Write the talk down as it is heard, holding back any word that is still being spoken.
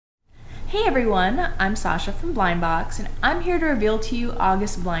Hey everyone, I'm Sasha from Blindbox, and I'm here to reveal to you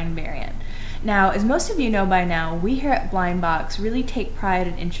August BlindVariant. Now, as most of you know by now, we here at Blindbox really take pride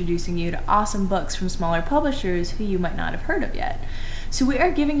in introducing you to awesome books from smaller publishers who you might not have heard of yet. So we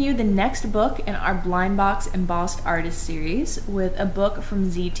are giving you the next book in our Blindbox Embossed Artist series with a book from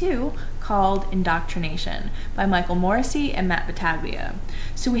Z2 called Indoctrination by Michael Morrissey and Matt Battaglia.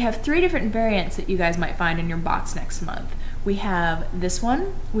 So we have 3 different variants that you guys might find in your box next month. We have this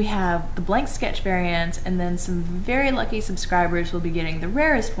one, we have the blank sketch variant, and then some very lucky subscribers will be getting the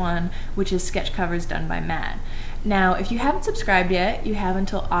rarest one, which is sketch covers done by Matt. Now, if you haven't subscribed yet, you have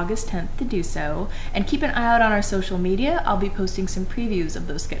until August 10th to do so, and keep an eye out on our social media. I'll be posting some previews of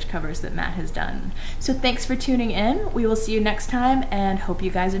those sketch covers that Matt has done. So thanks for tuning in. We will see you next time, and hope you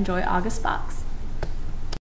guys enjoy August Box.